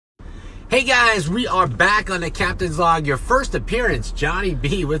Hey guys, we are back on the Captain's Log. Your first appearance, Johnny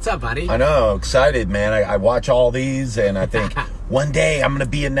B. What's up, buddy? I know, excited, man. I watch all these, and I think one day I'm gonna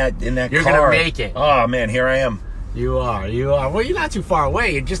be in that You're car. You're gonna make it. Oh man, here I am. You are. Well, you're not too far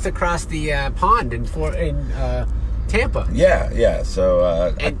away. You're just across the pond in Tampa. Yeah. So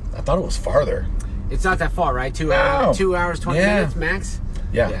I thought it was farther. It's not that far, right? 2 hours, 20 minutes max.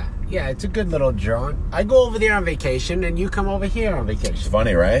 Yeah, it's a good little jaunt. I go over there on vacation, and you come over here on vacation. It's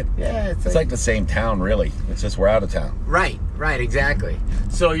funny, right? Yeah, it's like the same town, really. It's just we're out of town. Right, exactly.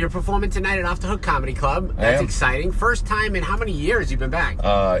 So you're performing tonight at Off the Hook Comedy Club. That's exciting. First time in how many years you've been back?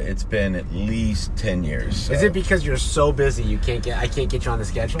 It's been at least 10 years. So. Is it because you're so busy I can't get you on the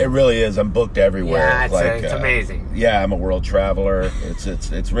schedule? It really is. I'm booked everywhere. Yeah, it's amazing. Yeah, I'm a world traveler.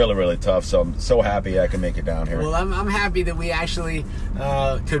 It's really, really tough. So I'm so happy I can make it down here. Well, I'm happy that we actually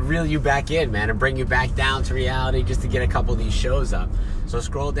could reel you back in, man, and bring you back down to reality just to get a couple of these shows up. So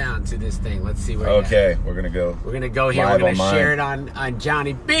scroll down to this thing. Let's see where. Okay, we're gonna go. We're gonna go here. We're gonna share it on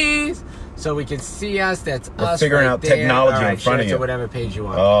Johnny B's, so we can see us. That's we're us. Figuring right out there. technology All right, in front of you. To whatever page you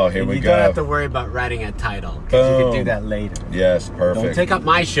want. Oh, here we go. You don't have to worry about writing a title because you can do that later. Yes, perfect. Don't take up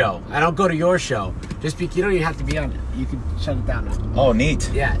my show. I don't go to your show. Just because you don't even have to be on it. You can shut it down now. Oh, neat.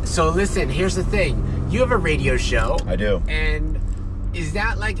 Yeah. So listen. Here's the thing. You have a radio show. I do. And is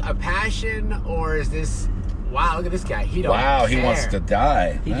that like a passion, or is this? Wow, look at this guy. He don't care. He wants to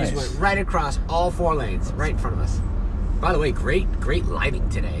die. He just went right across all 4 lanes, right in front of us. By the way, great lighting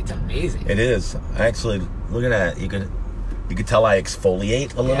today. It's amazing. It is. Actually, look at that. You could tell I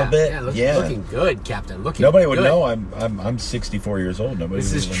exfoliate a little bit. Yeah, looking good, Captain. Nobody would know I'm 64 years old. Nobody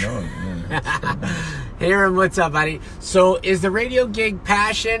would even know. Yeah. Hey, Aaron, what's up, buddy? So, is the radio gig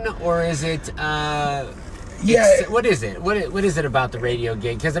passion, or is it? What is it? What is it about the radio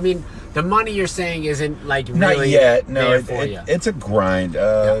gig? Because I mean, the money you're saying isn't like really not yet. No, for you. It's a grind.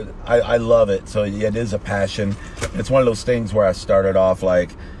 I love it. So yeah, it is a passion. It's one of those things where I started off like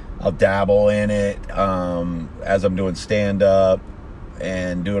I'll dabble in it as I'm doing stand up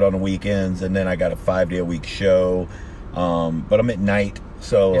and do it on the weekends, and then I got a 5-day-a-week show. But I'm at night,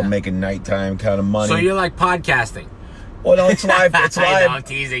 so I'm making nighttime kind of money. So you're like podcasting. Well, no, it's live. It's live. I know, I'm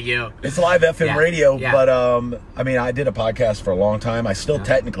teasing you. It's live FM radio, but I mean, I did a podcast for a long time. I still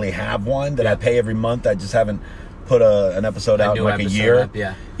technically have one that I pay every month. I just haven't put an episode out in like a year.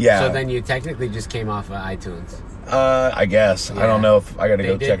 Yeah. So then you technically just came off of iTunes. I guess. I don't know if I got to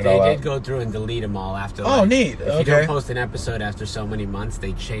go check it all out. They did go through and delete them all after. Oh, neat. If you don't post an episode after so many months,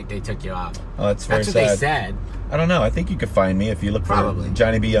 they took you off. Oh, that's very sad. That's what they said. I don't know. I think you could find me if you look for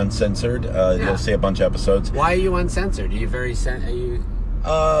Johnny B Uncensored. You'll see a bunch of episodes. Why are you uncensored? Are you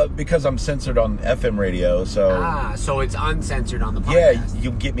because I'm censored on FM radio, so so it's uncensored on the podcast. Yeah,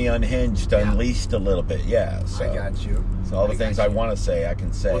 you get me unhinged, unleashed a little bit. Yeah, so I got you. So all the things I want to say, I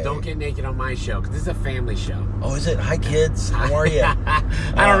can say. Well, don't get naked on my show because this is a family show. Oh, is it? Hi, kids. How are you?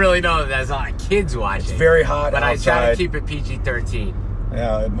 I don't really know if there's a lot of kids watching. It's very hot but outside. I try to keep it PG-13.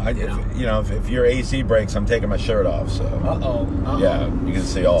 Yeah, if your AC breaks, I'm taking my shirt off. So. Yeah, you can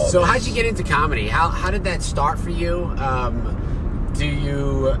see all. So how'd you get into comedy? How did that start for you? Do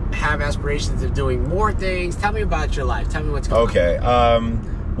you have aspirations of doing more things? Tell me about your life. Tell me what's going on. Okay.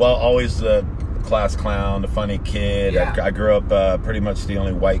 Well, always the class clown, the funny kid. Yeah. I grew up pretty much the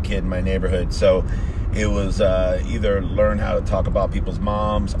only white kid in my neighborhood, so it was either learn how to talk about people's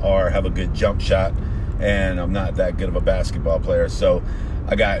moms or have a good jump shot. And I'm not that good of a basketball player, so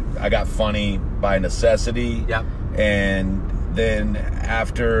I got funny by necessity. Yep. And then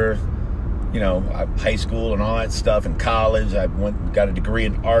after, high school and all that stuff, and college, I got a degree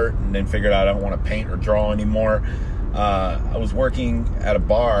in art, and then figured out I don't want to paint or draw anymore. I was working at a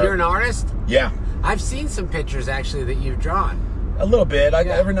bar. You're an artist? Yeah. I've seen some pictures actually that you've drawn. A little bit.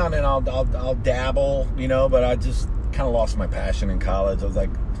 Every now and then I'll dabble, but I just kind of lost my passion in college. I was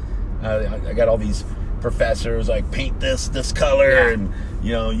like, I got all these professors like paint this color and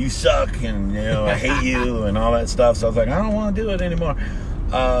you suck and I hate you and all that stuff, so I was like, I don't want to do it anymore.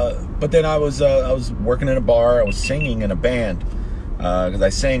 But then I was working in a bar. I was singing in a band because I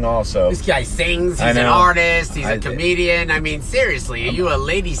sang also. This guy sings. He's an artist. He's a comedian. I mean, seriously, are you a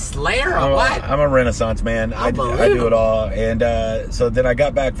lady slayer or what? I'm a Renaissance man. I do it all. And so then I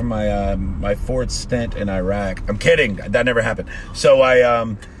got back from my my 4th stint in Iraq. I'm kidding. That never happened. So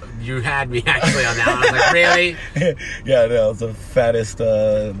You had me actually on that one. I was like, really? Yeah, no, I was the fattest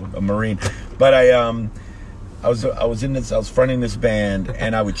Marine. But I was fronting this band,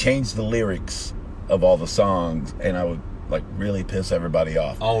 and I would change the lyrics of all the songs, and I would like really piss everybody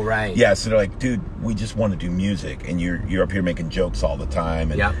off. Oh, right. Yeah, so they're like, dude, we just want to do music, and you're up here making jokes all the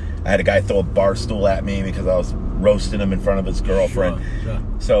time. And I had a guy throw a bar stool at me because I was roasting him in front of his girlfriend. Sure.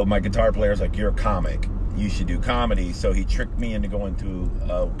 So my guitar player's like, you're a comic. You should do comedy. So he tricked me into going to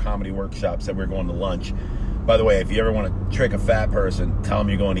a comedy workshop, said we were going to lunch. By the way, if you ever want to trick a fat person, tell them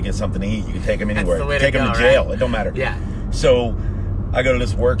you're going to get something to eat. You can take them anywhere. Take them to jail. Right? It don't matter. Yeah. So I go to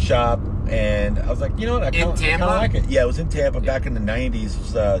this workshop, and I was like, you know what? I kind of like it. Yeah, it was in Tampa back in the 90s. It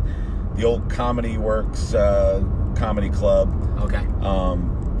was, the old Comedy Works comedy club. Okay.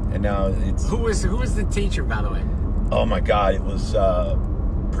 And now it's... Who was the teacher, by the way? Oh, my God. It was...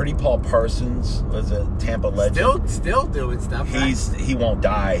 Pretty Paul Parsons was a Tampa legend. Still doing stuff. He won't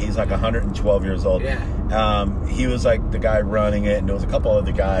die. He's like 112 years old. Yeah. He was like the guy running it, and there was a couple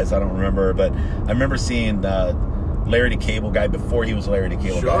other guys I don't remember, but I remember seeing Larry the Cable Guy before he was Larry the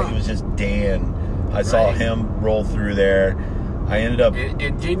Cable Guy. He was just Dan. I saw him roll through there. I ended up.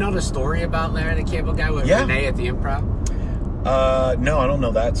 And do you know the story about Larry the Cable Guy with Renee at the Improv? No, I don't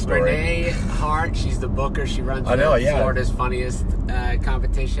know that story. Renee Hart, she's the booker. She runs Florida's Funniest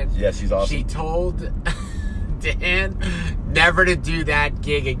competition. Yeah, she's awesome. She told Dan never to do that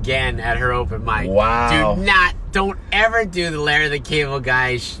gig again at her open mic. Wow. Don't ever do the Larry the Cable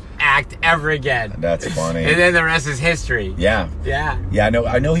Guy act ever again. That's funny. And then the rest is history. Yeah. I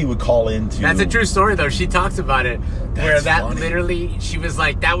know he would call into... That's a true story, though. She talks about it. That's funny. Literally, she was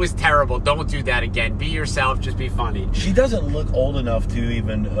like, that was terrible. Don't do that again. Be yourself. Just be funny. She doesn't look old enough to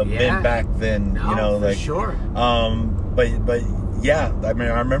even have been back then. No, like, for sure. But yeah, I mean,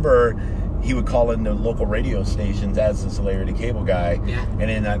 I remember he would call into local radio stations as this Larry the Cable Guy. Yeah. And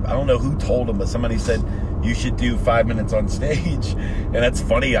then I don't know who told him, but somebody said, you should do 5 minutes on stage. And that's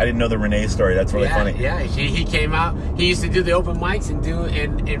funny. I didn't know the Renee story. That's really funny. Yeah, he came out. He used to do the open mics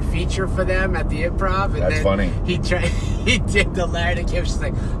and feature for them at the Improv. And that's funny. He did the Larry the Cable. She's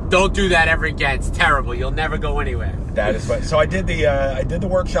like, don't do that ever again. It's terrible. You'll never go anywhere. That is funny. So I did the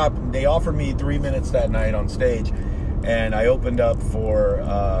workshop. They offered me 3 minutes that night on stage, and I opened up for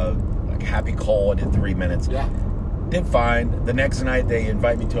like Happy Cole. I did 3 minutes. Yeah. Did fine. The next night they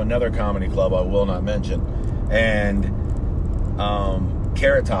invite me to another comedy club I will not mention, and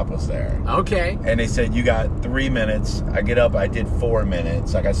Carrot Top was there. Okay. And they said, you got 3 minutes. I get up, I did 4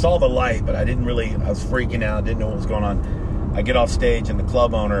 minutes. Like, I saw the light, but I was freaking out, didn't know what was going on. I get off stage, and the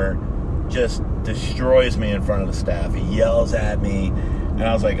club owner just destroys me in front of the staff. He yells at me, and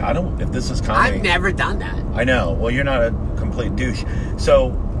I was like, if this is comedy. I've never done that. I know. Well, you're not a complete douche.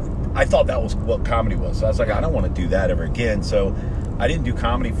 So I thought that was what comedy was. So I was like, I don't want to do that ever again. So I didn't do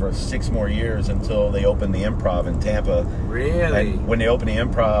comedy for 6 more years until they opened the Improv in Tampa. Really? And when they opened the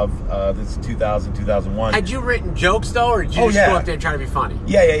Improv, this is 2000, 2001. Had you written jokes, though, or did you just go up there and try to be funny?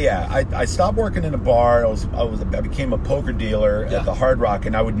 Yeah. I stopped working in a bar. I became a poker dealer at the Hard Rock,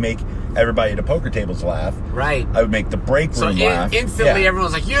 and I would make everybody at the poker tables laugh. Right. I would make the break room laugh. Instantly,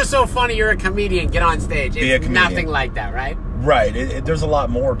 everyone's like, you're so funny, you're a comedian, get on stage. It's nothing like that, right? Right. There's a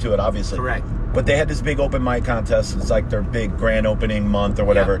lot more to it, obviously. Correct. But they had this big open mic contest. It's like their big grand opening month or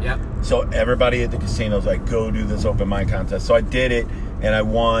whatever. Yep. So everybody at the casino was like, go do this open mic contest. So I did it, and I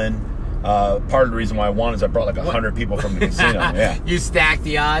won. Part of the reason why I won is I brought like 100 people from the casino. Yeah. You stacked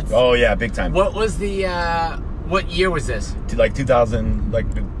the odds? Oh, yeah, big time. What was the, what year was this? Like 2000, like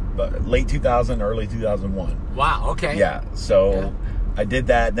late 2000, early 2001. Wow, okay. Yeah, so I did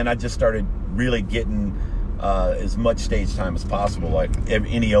that. Then I just started really getting as much stage time as possible, like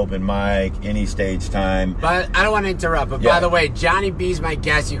any open mic, any stage time. But I don't want to interrupt, but by the way, Johnny B's my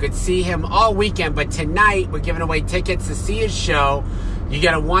guest. You could see him all weekend, but tonight we're giving away tickets to see his show. You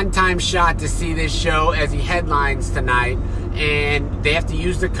get a one-time shot to see this show as he headlines tonight, and they have to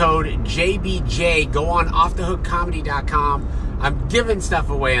use the code JBJ. Go on offthehookcomedy.com. I'm giving stuff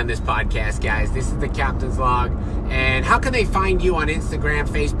away on this podcast, guys. This is the Captain's Log. And how can they find you on Instagram,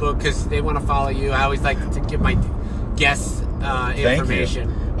 Facebook? Because they want to follow you. I always like to give my guests information.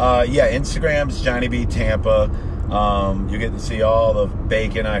 Instagram's Johnny B Tampa. You get to see all the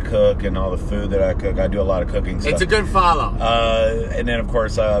bacon I cook and all the food that I cook. I do a lot of cooking stuff. It's a good follow. And then, of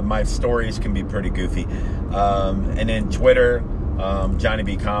course, my stories can be pretty goofy. And then Twitter, Johnny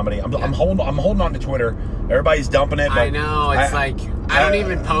B Comedy. I'm holding on to Twitter. Everybody's dumping it. But I know. It's I don't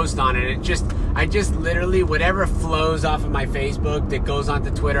even post on it. I just literally, whatever flows off of my Facebook that goes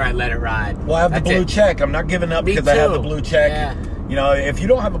onto Twitter, I let it ride. Well, I have the blue check. I'm not giving up because I have the blue check. Yeah. You know, if you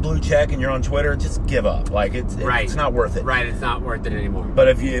don't have a blue check and you're on Twitter, just give up. Like it's not worth it. Right, it's not worth it anymore. But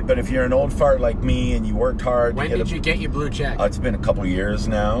if you're an old fart like me and you worked hard, when did you get your blue check? It's been a couple years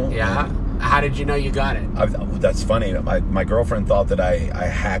now. Yeah. How did you know you got it? That's funny. My girlfriend thought that I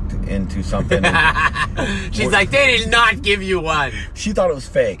hacked into something. She's like, they did not give you one. She thought it was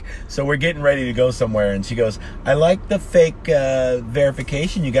fake. So we're getting ready to go somewhere, and she goes, I like the fake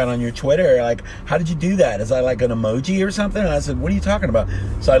verification you got on your Twitter. Like, how did you do that? Is that like an emoji or something? And I said, what are you talking about?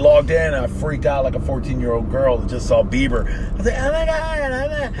 So I logged in, and I freaked out like a 14-year-old girl that just saw Bieber. I was like, oh my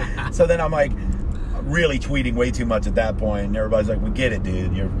God. So then I'm like, really tweeting way too much at that point, and everybody's like, we get it,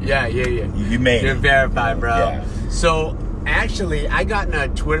 dude. You made it. You're verified, bro. Yeah. So actually, I got in a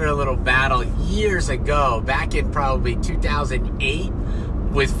Twitter little battle years ago, back in probably 2008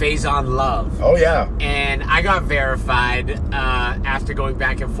 with Faison Love. Oh yeah. And I got verified after going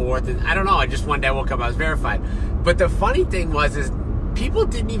back and forth, and I don't know, I just one day I woke up, I was verified. But the funny thing was is people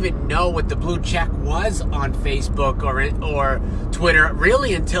didn't even know what the blue check was on Facebook or Twitter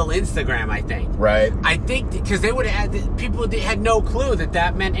really until Instagram, I think. Right. I think because they would have had, people had no clue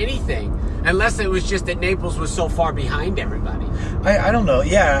that meant anything unless it was just that Naples was so far behind everybody. I don't know.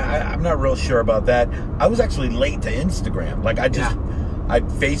 Yeah, I'm not real sure about that. I was actually late to Instagram. Like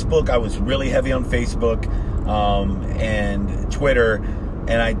Facebook, I was really heavy on Facebook and Twitter,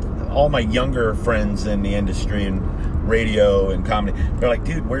 and all my younger friends in the industry and radio and comedy, they're like,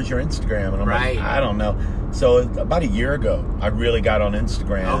 dude, where's your Instagram? And I'm like, I don't know. So about a year ago, I really got on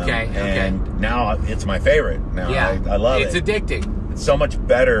Instagram. And now it's my favorite. Now I love it. It's addicting. It's so much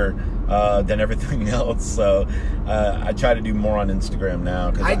better than everything else. So I try to do more on Instagram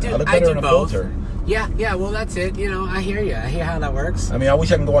now because I look better in a filter. Yeah, well, that's it. You know, I hear you. I hear how that works. I mean, I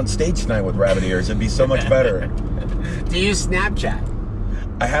wish I could go on stage tonight with rabbit ears. It'd be so much better. Do you use Snapchat?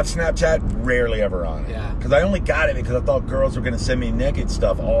 I have Snapchat, rarely ever on it. Yeah. Because I only got it because I thought girls were going to send me naked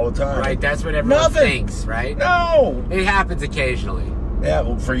stuff all the time. Right, that's what everyone thinks, right? No! It happens occasionally. Yeah,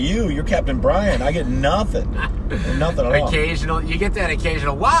 well, for you, you're Captain Brian. I get nothing. Nothing at all. Occasional, you get that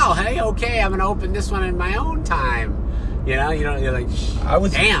occasional, wow, hey, okay, I'm going to open this one in my own time. You know, you're like, I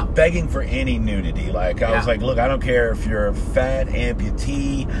was damn. begging for any nudity. Like, I was like, look, I don't care if you're a fat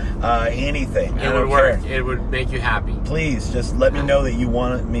amputee, anything. It would work. It would make you happy. Please, just let me know that you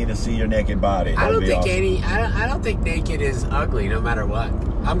want me to see your naked body. I don't think naked is ugly, no matter what.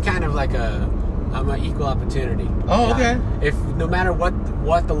 I'm kind of like I'm an equal opportunity. Oh, okay. If no matter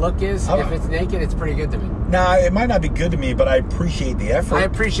what the look is, if it's naked, it's pretty good to me. Nah, it might not be good to me, but I appreciate the effort. I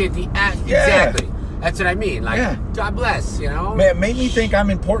appreciate the exactly. That's what I mean. Like, God bless, you know. Man, it made me think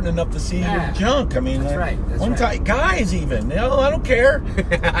I'm important enough to see your junk. I mean, that's right. That's one time, guys, even. You know, I don't care.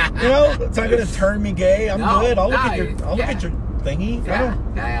 You know, it's not gonna turn me gay. I'm good. I'll look at your thingy.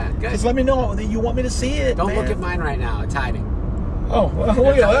 Yeah. Good. Just let me know that you want me to see it. Don't look at mine right now. It's hiding. Oh, well,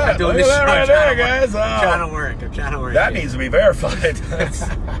 look at that. Look at that right there, guys. I'm trying to work. That needs to be verified.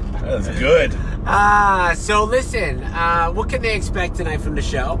 That's good. So listen, what can they expect tonight from the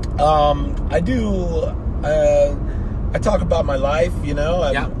show? I talk about my life, you know.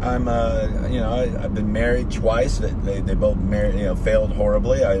 I've been married twice. They both married, failed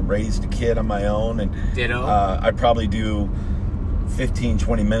horribly. I raised a kid on my own, and ditto. I probably do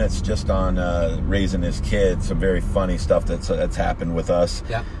 15-20 minutes just on raising his kids. Some very funny stuff that's happened with us.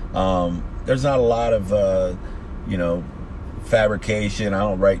 Yeah. There's not a lot of fabrication. I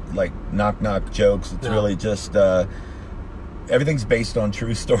don't write like knock jokes. It's really just everything's based on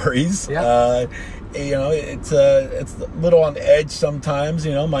true stories. Yeah. It's a little on edge sometimes.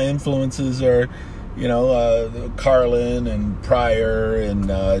 You know, my influences are Carlin and Pryor and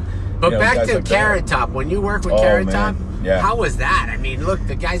but back to Carrot Top. When you work with Carrot Top, how was that? I mean, look,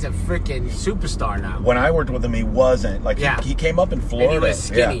 the guy's a freaking superstar now. When I worked with him, he wasn't. Like, he came up in Florida. And he was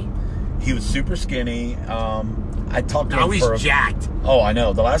skinny. Yeah. He was super skinny. I talked to him. Now he's jacked. Oh, I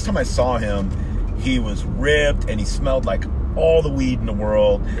know. The last time I saw him, he was ripped and he smelled like all the weed in the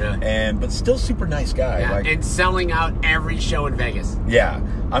world. Yeah. But still super nice guy. Yeah. And selling out every show in Vegas. Yeah.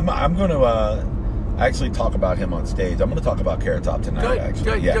 I'm going to actually talk about him on stage. I'm going to talk about Carrot Top tonight.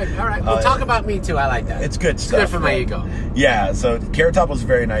 Good. All right. Well, talk about me too. I like that. It's good stuff. It's good for my ego. Yeah. So Carrot Top was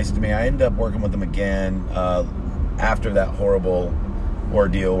very nice to me. I ended up working with him again after that horrible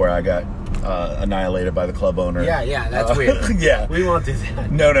ordeal where I got annihilated by the club owner. Yeah, that's weird. Yeah. We won't do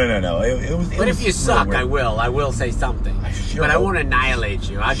that. No. It was. But if you suck, I will say something. I won't annihilate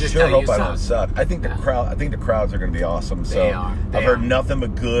you. I'll just tell you you suck. I don't suck. I think the crowds are going to be awesome. So they are. I've heard nothing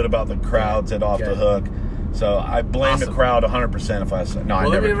but good about the crowds at Off the Hook. So I blame the crowd 100% if I say no.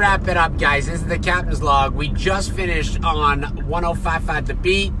 Let me wrap it up, guys. This is the Captain's Log. We just finished on 105.5 The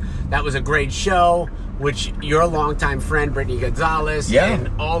Beat. That was a great show, which your longtime friend, Brittany Gonzalez, and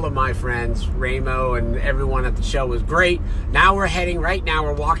all of my friends, Ramo and everyone at the show was great. Now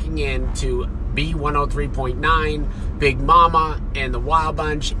we're walking into B103.9, Big Mama, and the Wild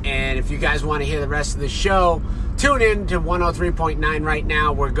Bunch. And if you guys want to hear the rest of the show, tune in to 103.9 right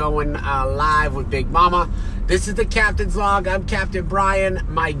now. We're going live with Big Mama. This is the Captain's Log. I'm Captain Brian.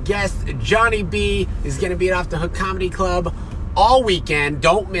 My guest, Johnny B, is going to be at Off the Hook Comedy Club all weekend.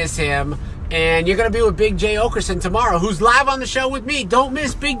 Don't miss him. And you're going to be with Big J Okerson tomorrow, who's live on the show with me. Don't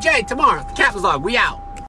miss Big J tomorrow. The Captain's Log. We out.